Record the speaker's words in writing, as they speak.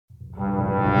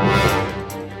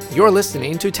You're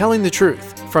listening to Telling the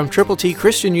Truth from Triple T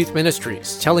Christian Youth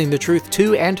Ministries, telling the truth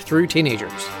to and through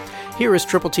teenagers. Here is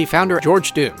Triple T founder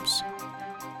George Dooms.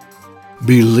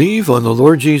 Believe on the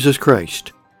Lord Jesus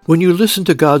Christ. When you listen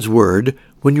to God's Word,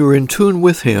 when you're in tune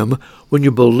with Him, when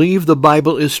you believe the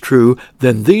Bible is true,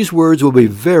 then these words will be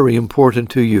very important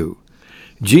to you.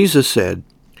 Jesus said,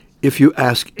 "If you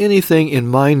ask anything in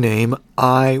my name,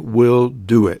 I will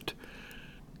do it."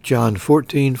 John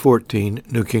 14:14,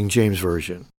 New King James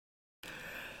Version.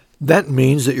 That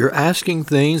means that you're asking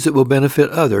things that will benefit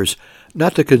others,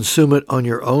 not to consume it on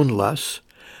your own lusts,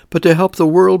 but to help the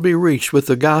world be reached with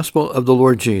the gospel of the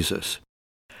Lord Jesus.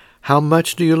 How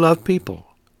much do you love people?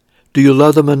 Do you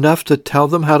love them enough to tell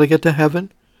them how to get to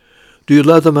heaven? Do you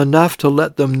love them enough to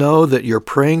let them know that you're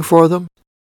praying for them?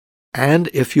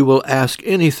 And if you will ask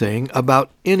anything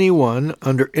about anyone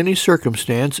under any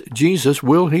circumstance, Jesus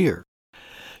will hear.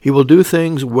 He will do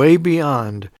things way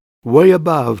beyond, way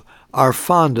above our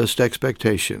fondest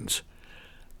expectations.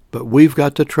 But we've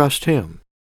got to trust Him.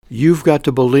 You've got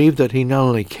to believe that He not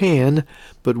only can,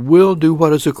 but will do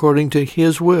what is according to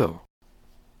His will.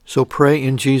 So pray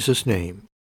in Jesus' name,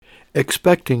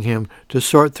 expecting Him to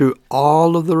sort through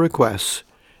all of the requests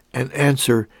and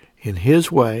answer in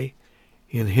His way,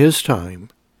 in His time,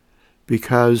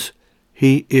 because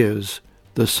He is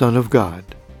the Son of God.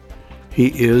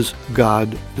 He is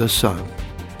God the Son.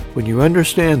 When you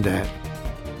understand that,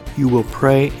 you will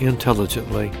pray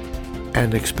intelligently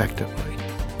and expectantly.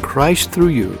 Christ through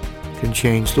you can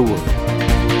change the world.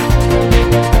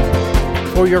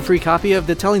 For your free copy of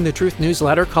the Telling the Truth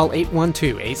newsletter, call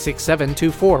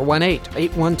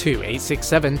 812-867-2418,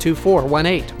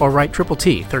 812-867-2418, or write Triple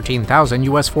T, 13,000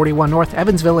 U.S. 41 North,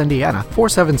 Evansville, Indiana,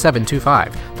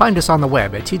 47725. Find us on the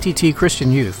web at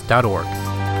tttchristianyouth.org.